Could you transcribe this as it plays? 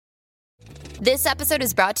This episode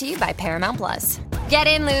is brought to you by Paramount Plus. Get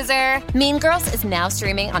in, loser! Mean Girls is now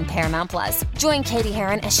streaming on Paramount Plus. Join Katie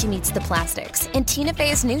Heron as she meets the plastics in Tina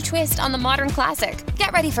Fey's new twist on the modern classic.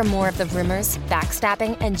 Get ready for more of the rumors,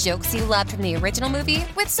 backstabbing, and jokes you loved from the original movie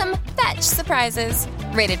with some fetch surprises.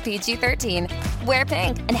 Rated PG-13. Wear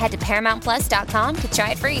pink and head to ParamountPlus.com to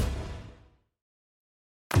try it free.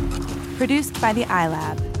 Produced by the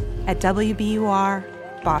iLab at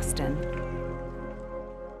WBUR, Boston.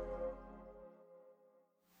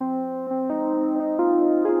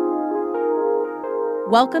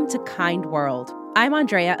 Welcome to Kind World. I'm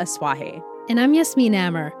Andrea Asuaje. And I'm Yasmin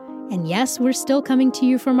Amer. And yes, we're still coming to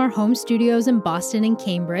you from our home studios in Boston and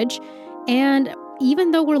Cambridge. And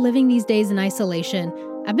even though we're living these days in isolation,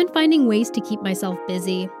 I've been finding ways to keep myself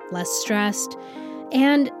busy, less stressed.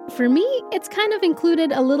 And for me, it's kind of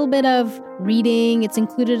included a little bit of reading, it's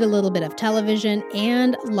included a little bit of television,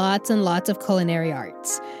 and lots of culinary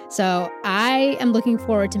arts. So I am looking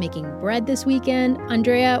forward to making bread this weekend.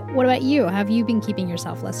 Andrea, what about you? Have you been keeping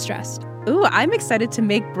yourself less stressed? Ooh, I'm excited to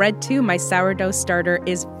make bread too. My sourdough starter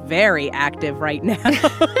is very active right now.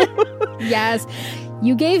 Yes.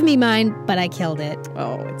 You gave me mine, but I killed it.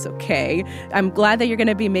 Oh, it's okay. I'm glad that you're going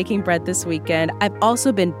to be making bread this weekend. I've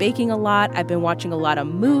also been baking a lot. I've been watching a lot of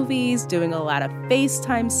movies, doing a lot of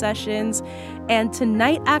FaceTime sessions. And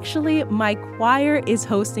tonight, actually, my choir is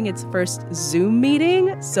hosting its first Zoom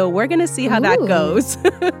meeting. So we're going to see how that goes.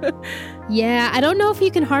 Yeah, I don't know if you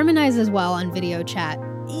can harmonize as well on video chat.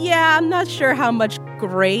 Yeah, I'm not sure how much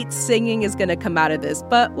great singing is going to come out of this,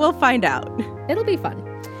 but we'll find out. It'll be fun.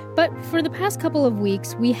 But for the past couple of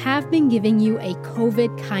weeks, we have been giving you a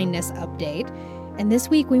COVID kindness update. And this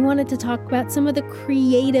week, we wanted to talk about some of the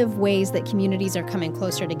creative ways that communities are coming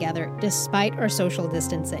closer together despite our social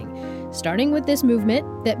distancing, starting with this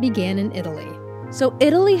movement that began in Italy. So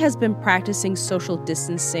Italy has been practicing social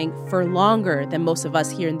distancing for longer than most of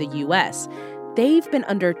us here in the U.S. They've been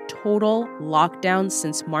under total lockdown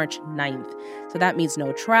since March 9th. So that means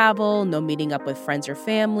no travel, no meeting up with friends or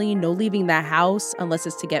family, no leaving the house unless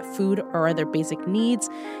it's to get food or other basic needs.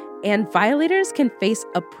 And violators can face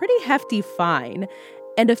a pretty hefty fine.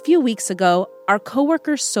 And a few weeks ago, our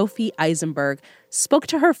coworker Sophie Eisenberg spoke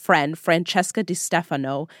to her friend Francesca Di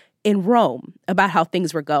Stefano in Rome about how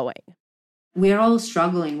things were going. We're all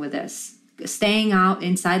struggling with this. Staying out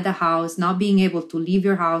inside the house, not being able to leave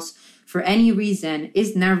your house for any reason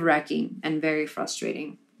is nerve-wracking and very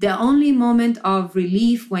frustrating. The only moment of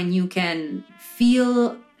relief when you can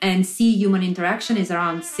feel and see human interaction is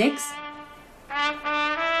around 6.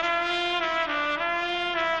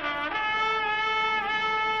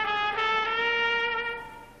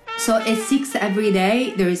 So at 6 every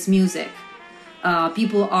day, there is music.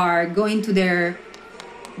 People are going to their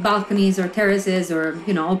balconies or terraces or,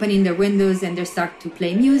 opening their windows and they start to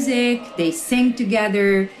play music. They sing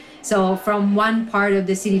together. So from one part of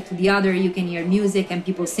the city to the other, you can hear music and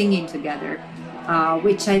people singing together,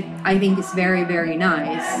 which I think is very, very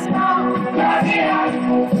nice.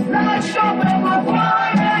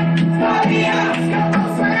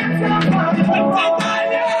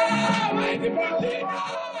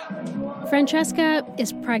 Francesca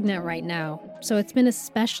is pregnant right now, so it's been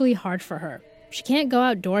especially hard for her. She can't go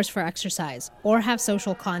outdoors for exercise or have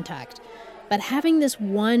social contact, but having this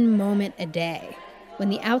one moment a day when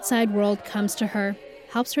the outside world comes to her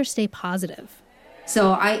helps her stay positive.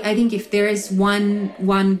 So I think if there is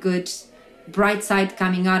one good bright side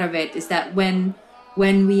coming out of it is that when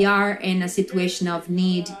we are in a situation of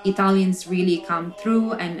need, Italians really come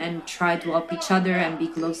through and try to help each other and be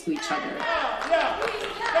close to each other.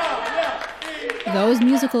 Those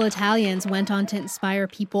musical Italians went on to inspire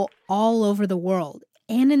people all over the world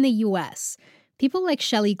and in the U.S. People like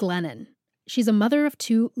Shelley Glennon. She's a mother of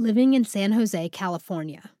 2 living in San Jose,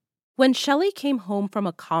 California. When Shelley came home from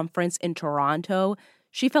a conference in Toronto,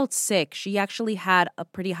 she felt sick. She actually had a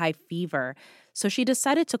pretty high fever. So she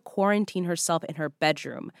decided to quarantine herself in her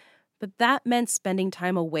bedroom. But that meant spending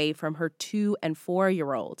time away from her 2- and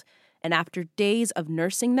 4-year-old. And after days of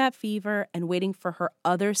nursing that fever and waiting for her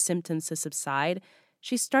other symptoms to subside,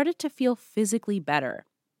 she started to feel physically better.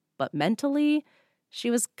 But mentally, she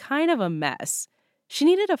was kind of a mess. She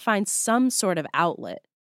needed to find some sort of outlet.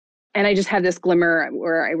 And I just had this glimmer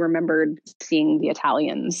where I remembered seeing the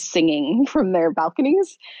Italians singing from their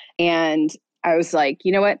balconies. And I was like,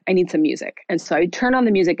 you know what? I need some music. And so I turned on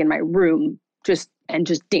the music in my room just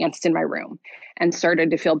danced in my room and started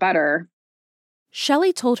to feel better.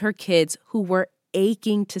 Shelley told her kids, who were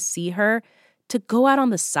aching to see her, to go out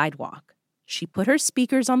on the sidewalk. She put her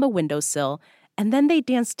speakers on the windowsill, and then they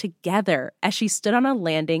danced together as she stood on a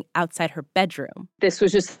landing outside her bedroom. This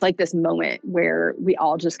was just like this moment where we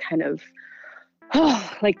all just kind of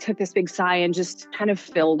like took this big sigh and just kind of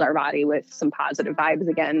filled our body with some positive vibes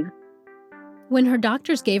again. When her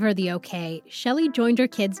doctors gave her the okay, Shelly joined her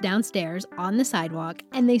kids downstairs on the sidewalk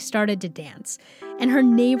and they started to dance. And her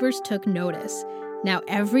neighbors took notice. Now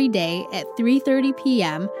every day at 3:30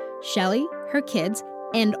 p.m., Shelly, her kids,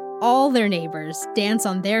 and all their neighbors dance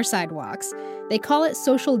on their sidewalks. They call it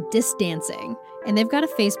social distancing, and they've got a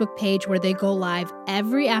Facebook page where they go live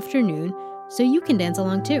every afternoon so you can dance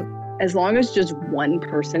along too. As long as just one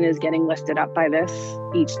person is getting lifted up by this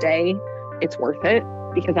each day, it's worth it,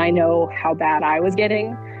 because I know how bad I was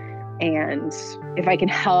getting. And if I can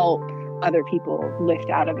help other people lift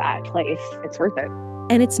out of that place, it's worth it.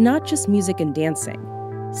 And it's not just music and dancing.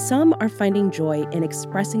 Some are finding joy in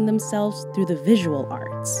expressing themselves through the visual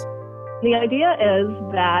arts. The idea is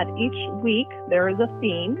that each week there is a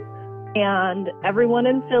theme, and everyone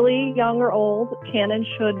in Philly, young or old, can and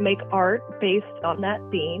should make art based on that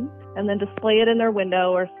theme and then display it in their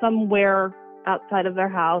window or somewhere outside of their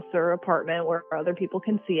house or apartment where other people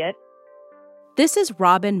can see it. This is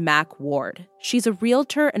Robin Mack Ward. She's a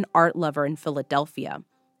realtor and art lover in Philadelphia.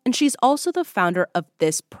 And she's also the founder of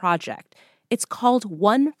this project. It's called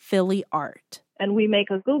One Philly Art. And we make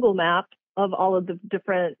a Google map of all of the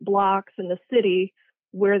different blocks in the city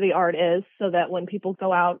where the art is, so that when people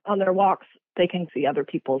go out on their walks, they can see other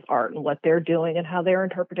people's art and what they're doing and how they're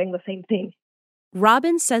interpreting the same thing.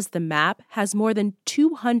 Robin says the map has more than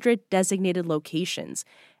 200 designated locations,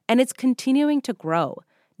 and it's continuing to grow,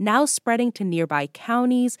 now spreading to nearby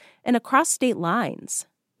counties and across state lines.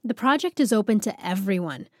 The project is open to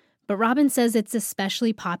everyone, but Robin says it's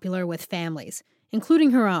especially popular with families,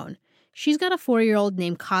 including her own. She's got a 4-year-old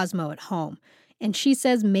named Cosmo at home, and she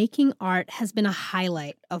says making art has been a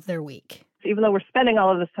highlight of their week. Even though we're spending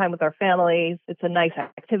all of this time with our families, it's a nice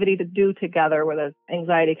activity to do together where the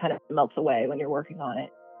anxiety kind of melts away when you're working on it.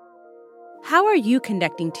 How are you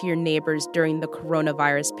connecting to your neighbors during the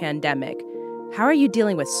coronavirus pandemic? How are you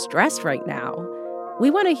dealing with stress right now? We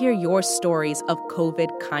want to hear your stories of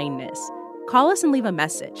COVID kindness. Call us and leave a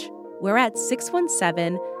message. We're at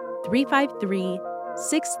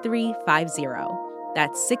 617-353-6350.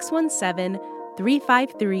 That's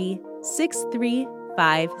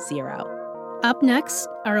 617-353-6350. Up next,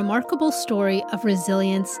 a remarkable story of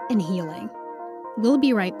resilience and healing. We'll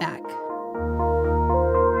be right back.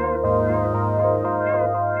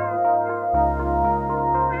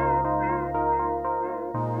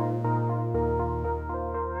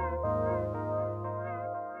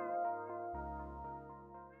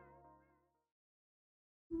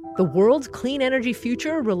 The world's clean energy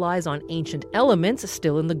future relies on ancient elements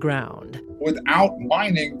still in the ground. Without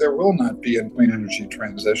mining, there will not be a clean energy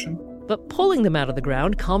transition. But pulling them out of the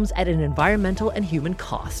ground comes at an environmental and human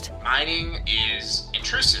cost. Mining is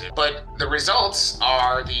intrusive, but the results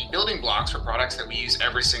are the building blocks for products that we use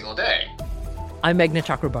every single day. I'm Meghna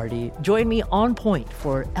Chakrabarty. Join me on Point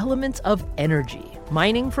for Elements of Energy,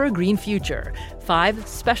 Mining for a Green Future. 5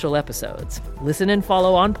 special episodes. Listen and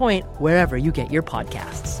follow On Point wherever you get your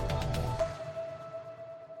podcasts.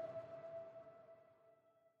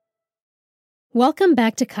 Welcome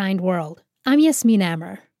back to Kind World. I'm Yasmin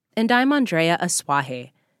Amer. And I'm Andrea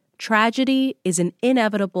Asuaje. Tragedy is an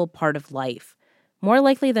inevitable part of life. More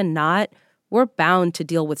likely than not, we're bound to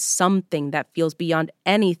deal with something that feels beyond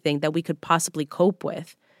anything that we could possibly cope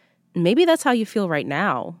with. Maybe that's how you feel right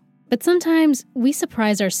now. But sometimes we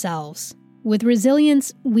surprise ourselves with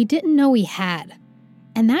resilience we didn't know we had.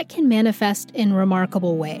 And that can manifest in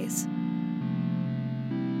remarkable ways.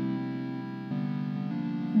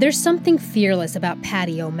 There's something fearless about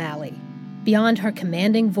Patty O'Malley. Beyond her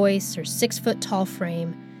commanding voice or 6-foot-tall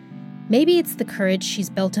frame, maybe it's the courage she's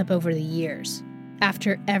built up over the years,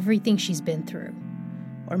 after everything she's been through.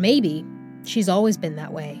 Or maybe she's always been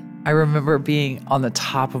that way. I remember being on the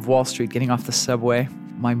top of Wall Street, getting off the subway,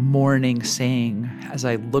 my morning saying, as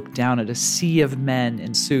I looked down at a sea of men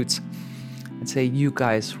in suits, I'd say, "You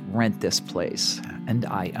guys rent this place, and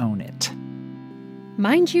I own it."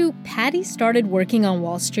 Mind you, Patty started working on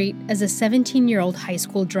Wall Street as a 17-year-old high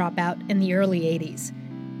school dropout in the early 80s,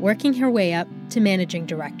 working her way up to managing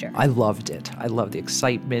director. I loved it. I loved the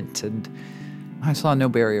excitement, and I saw no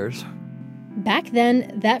barriers. Back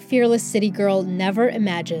then, that fearless city girl never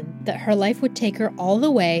imagined that her life would take her all the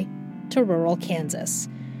way to rural Kansas.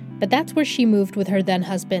 But that's where she moved with her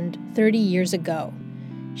then-husband 30 years ago.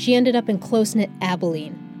 She ended up in close-knit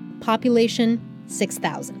Abilene. Population,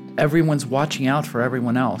 6,000. Everyone's watching out for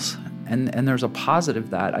everyone else. And there's a positive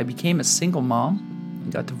that I became a single mom,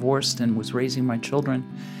 got divorced and was raising my children.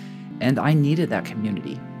 And I needed that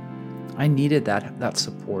community. I needed that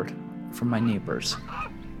support from my neighbors.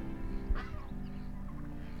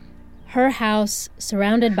 Her house,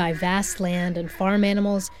 surrounded by vast land and farm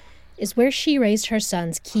animals, is where she raised her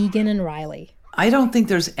sons Keegan and Riley. I don't think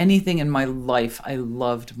there's anything in my life I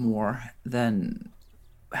loved more than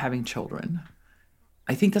having children.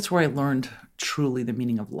 I think that's where I learned truly the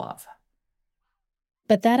meaning of love.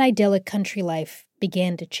 But that idyllic country life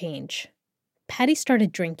began to change. Patty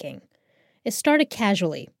started drinking. It started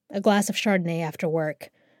casually, a glass of Chardonnay after work.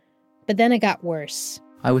 But then it got worse.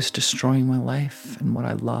 I was destroying my life and what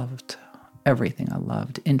I loved, everything I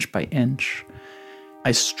loved, inch by inch.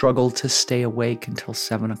 I struggled to stay awake until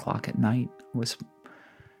 7 o'clock at night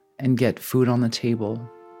and get food on the table.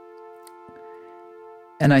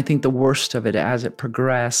 And I think the worst of it as it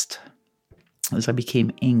progressed is I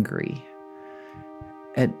became angry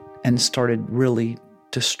and started really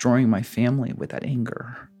destroying my family with that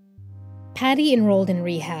anger. Patty enrolled in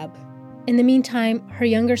rehab. In the meantime, her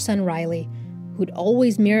younger son Riley, who'd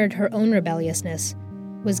always mirrored her own rebelliousness,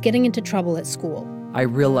 was getting into trouble at school. I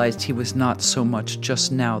realized he was not so much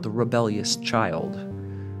just now the rebellious child,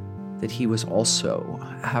 that he was also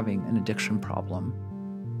having an addiction problem.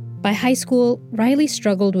 By high school, Riley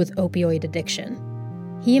struggled with opioid addiction.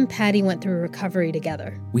 He and Patty went through recovery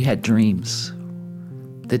together. We had dreams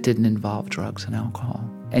that didn't involve drugs and alcohol,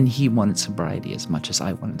 and he wanted sobriety as much as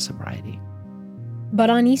I wanted sobriety. But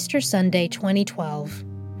on Easter Sunday 2012,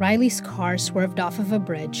 Riley's car swerved off of a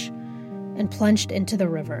bridge and plunged into the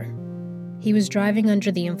river. He was driving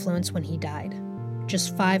under the influence when he died,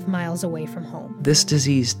 just 5 miles away from home. This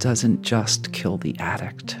disease doesn't just kill the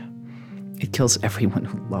addict. It kills everyone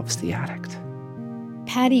who loves the addict.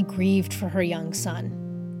 Patty grieved for her young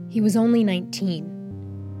son. He was only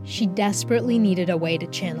 19. She desperately needed a way to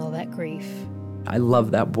channel that grief. I love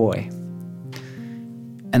that boy.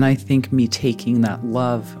 And I think me taking that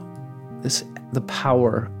love, the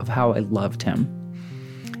power of how I loved him,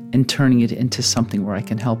 and turning it into something where I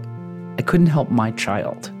can help. I couldn't help my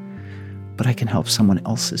child, but I can help someone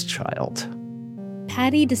else's child.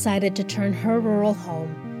 Patty decided to turn her rural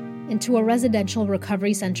home into a residential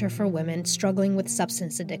recovery center for women struggling with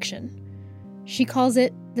substance addiction. She calls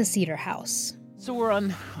it the Cedar House. So we're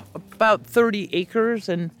on about 30 acres,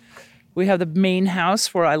 and we have the main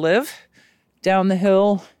house where I live down the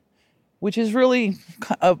hill, which is really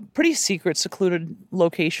a pretty secret, secluded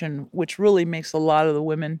location, which really makes a lot of the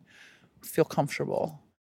women feel comfortable.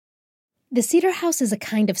 The Cedar House is a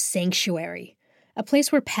kind of sanctuary, a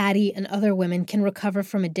place where Patty and other women can recover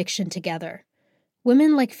from addiction together.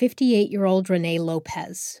 Women like 58-year-old Renee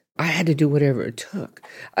Lopez. I had to do whatever it took.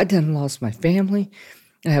 I done lost my family.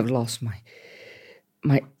 I have lost my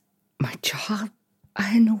job. I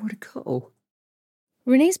had nowhere to go.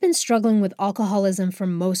 Renee's been struggling with alcoholism for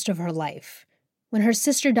most of her life. When her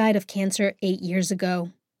sister died of cancer 8 years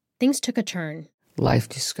ago, things took a turn. Life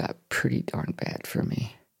just got pretty darn bad for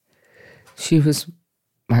me. She was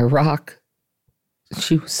my rock.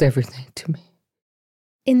 She was everything to me.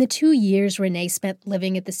 In the 2 years Renee spent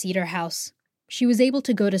living at the Cedar House, she was able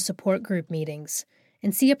to go to support group meetings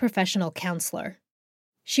and see a professional counselor.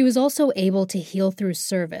 She was also able to heal through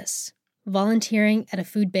service, volunteering at a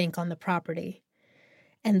food bank on the property.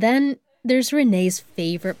 And then there's Renee's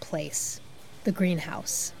favorite place, the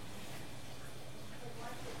greenhouse.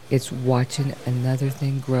 It's watching another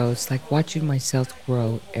thing grow. It's like watching myself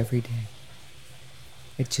grow every day.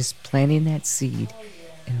 It's just planting that seed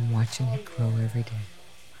and watching it grow every day.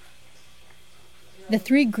 The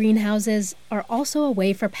 3 greenhouses are also a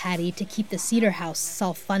way for Patty to keep the Cedar House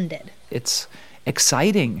self-funded. It's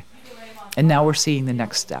exciting. And now we're seeing the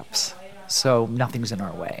next steps. So nothing's in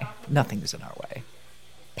our way. Nothing's in our way.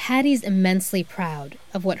 Patty's immensely proud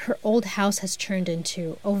of what her old house has turned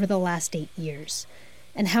into over the last 8 years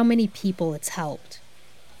and how many people it's helped.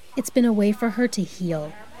 It's been a way for her to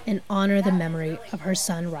heal and honor the memory of her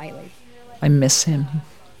son, Riley. I miss him.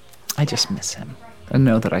 I just miss him. I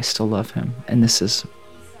know that I still love him, and this is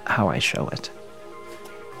how I show it.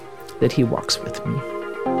 That he walks with me.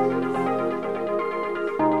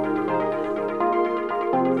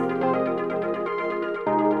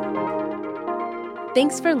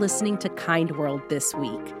 Thanks for listening to Kind World this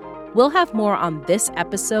week. We'll have more on this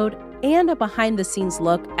episode and a behind-the-scenes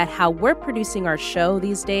look at how we're producing our show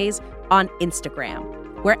these days on Instagram.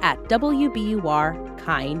 We're at WBUR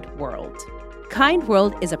Kind World. Kind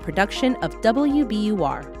World is a production of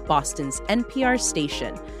WBUR, Boston's NPR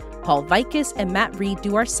station. Paul Vikis and Matt Reed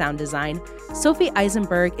do our sound design. Sophie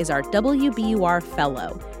Eisenberg is our WBUR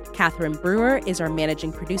fellow. Catherine Brewer is our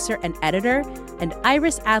managing producer and editor, and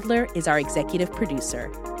Iris Adler is our executive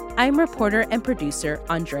producer. I'm reporter and producer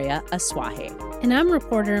Andrea Aswahe. And I'm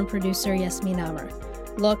reporter and producer Yasmin Amr.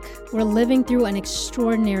 Look, we're living through an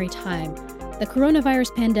extraordinary time, The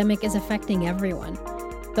coronavirus pandemic is affecting everyone,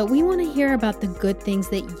 but we want to hear about the good things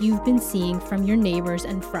that you've been seeing from your neighbors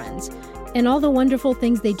and friends, and all the wonderful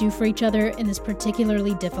things they do for each other in this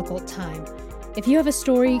particularly difficult time. If you have a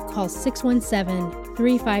story, call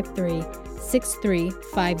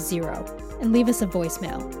 617-353-6350 and leave us a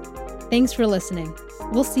voicemail. Thanks for listening.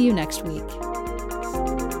 We'll see you next week.